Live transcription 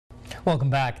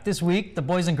Welcome back. This week, the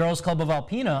Boys and Girls Club of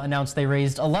Alpena announced they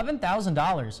raised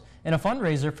 $11,000 in a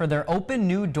fundraiser for their Open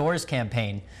New Doors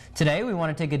campaign. Today, we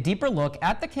want to take a deeper look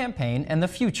at the campaign and the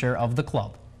future of the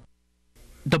club.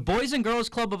 The Boys and Girls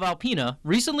Club of Alpena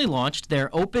recently launched their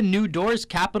Open New Doors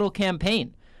Capital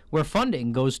campaign, where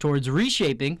funding goes towards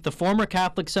reshaping the former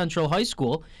Catholic Central High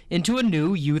School into a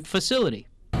new youth facility.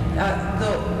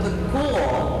 The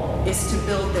goal is to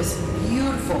build this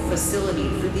beautiful facility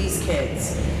for these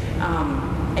kids,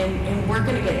 and we're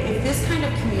going to get it. If this kind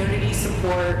of community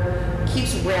support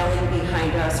keeps rallying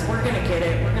behind us, we're going to get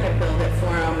it. We're going to build it for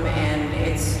them, and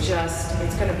it's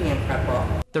going to be incredible.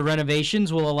 The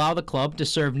renovations will allow the club to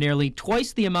serve nearly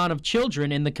twice the amount of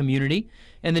children in the community,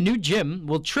 and the new gym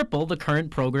will triple the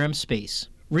current program space.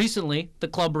 Recently, the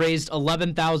club raised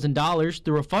 $11,000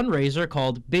 through a fundraiser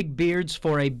called Big Beards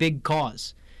for a Big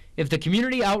Cause. If the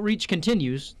community outreach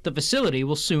continues, the facility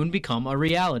will soon become a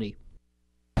reality.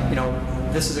 You know,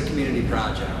 this is a community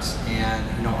project,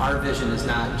 and you know, our vision is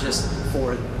not just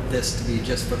for this to be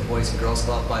just for the Boys and Girls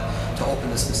Club, but to open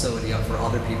this facility up for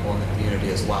other people in the community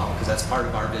as well, because that's part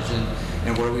of our vision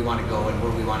and where we want to go and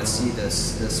where we want to see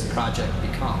this project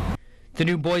become. The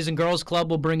new Boys and Girls Club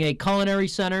will bring a culinary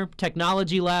center,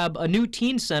 technology lab, a new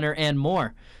teen center, and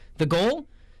more. The goal?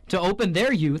 To open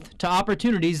their youth to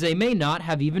opportunities they may not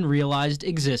have even realized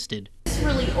existed. This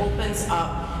really opens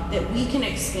up that we can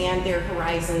expand their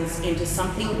horizons into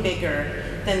something bigger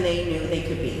than they knew they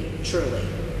could be, truly.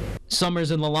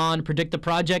 Summers and Lalonde predict the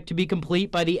project to be complete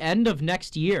by the end of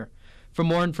next year. For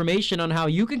more information on how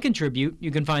you can contribute, you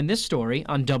can find this story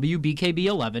on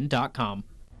WBKB11.com.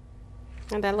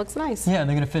 And that looks nice. Yeah, and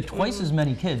they're going to fit twice as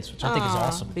many kids, which I think is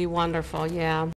awesome. Be wonderful, yeah.